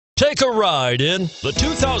Take a ride in the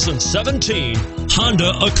 2017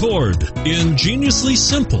 Honda Accord. Ingeniously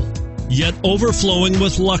simple, yet overflowing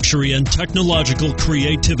with luxury and technological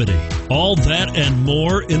creativity. All that and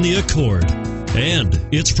more in the Accord. And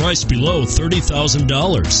it's priced below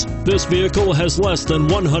 $30,000. This vehicle has less than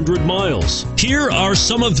 100 miles. Here are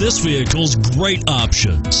some of this vehicle's great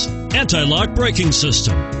options: anti-lock braking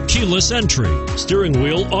system, keyless entry, steering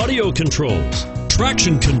wheel audio controls,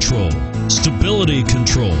 traction control, stability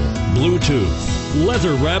control, Bluetooth,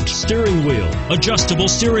 leather-wrapped steering wheel, adjustable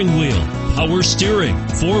steering wheel, power steering,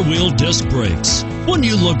 four-wheel disc brakes. Wouldn't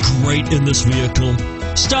you look great in this vehicle?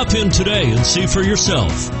 Stop in today and see for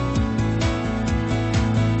yourself.